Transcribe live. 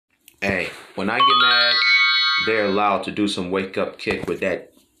Hey, when I get mad, they're allowed to do some wake up kick with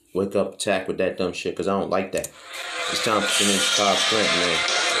that, wake up attack with that dumb shit, because I don't like that. It's time for some inspired Flint, man.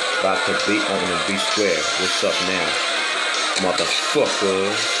 About to beat on the B square. What's up now? Motherfucker.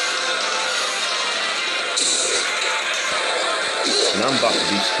 And I'm about to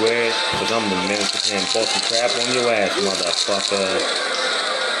be squared, because I'm the man with the hand Boston crab on your ass, motherfucker.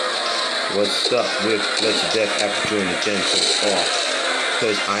 What's up with Let's Death after doing the gym so off?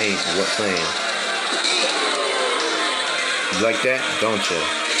 Because I ain't playing. You like that? Don't you?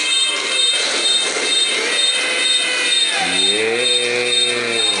 Yeah.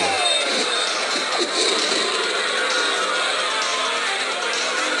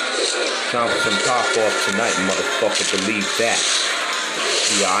 Time for some pop off tonight, motherfucker. Believe that.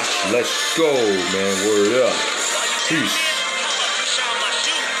 Yacht, let's go, man. Word up. Peace.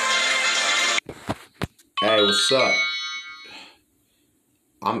 Hey, what's up?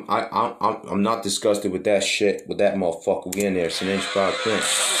 I'm not disgusted with that shit, with that motherfucker. We in there. It's an inch by print.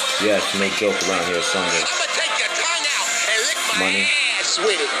 Yeah, it's no joke around here somewhere. Money.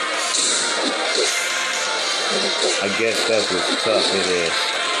 I guess that's what's tough it is.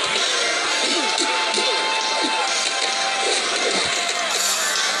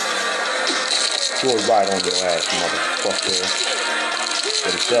 Throw it right on your ass, motherfucker.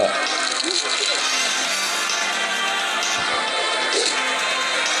 What is up?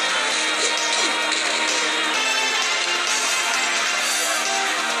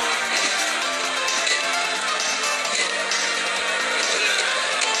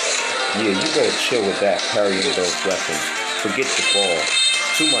 Yeah, you better chill with that, parrying those weapons. Forget the ball.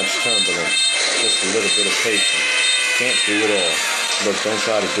 Too much turbulence. Just a little bit of patience. Can't do it all. Look, don't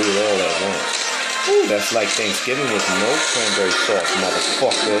try to do it all at once. Ooh, that's like Thanksgiving with no cranberry sauce,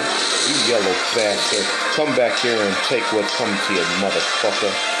 motherfucker. You yellow bastard. Come back here and take what's coming to you,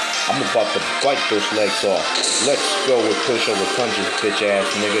 motherfucker. I'm about to bite those legs off. Let's go with pushover punches, bitch ass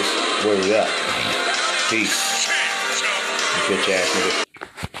niggas. Word up. Peace. Bitch ass niggas.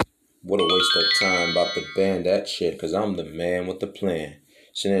 What a waste of time. About to ban that shit, because I'm the man with the plan.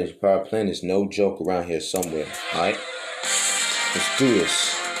 Shenanigans Power Plan is no joke around here somewhere. Alright? Let's do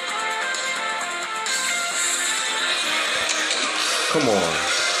this. Come on.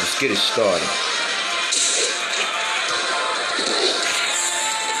 Let's get it started.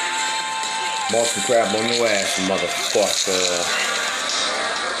 Boston crab on your ass, motherfucker.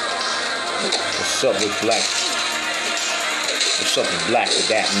 What's up with black? What's up with black with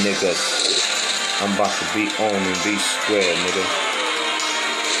that, nigga? I'm about to be on and be square, nigga.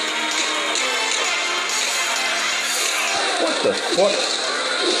 What the fuck?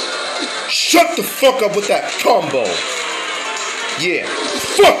 Shut the fuck up with that combo. Yeah,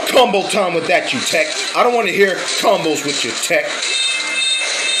 fuck combo time with that, you Teck. I don't want to hear combos with your Teck.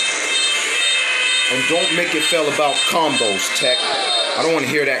 And don't make it fail about combos, Teck. I don't want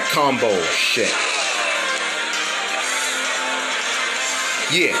to hear that combo shit.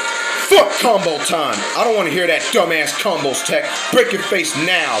 Yeah, fuck combo time. I don't want to hear that dumbass combos, Teck. Break your face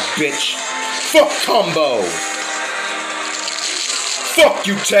now, bitch. Fuck combo. Fuck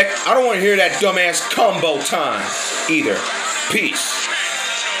you, Teck. I don't want to hear that dumbass combo time either. Peace.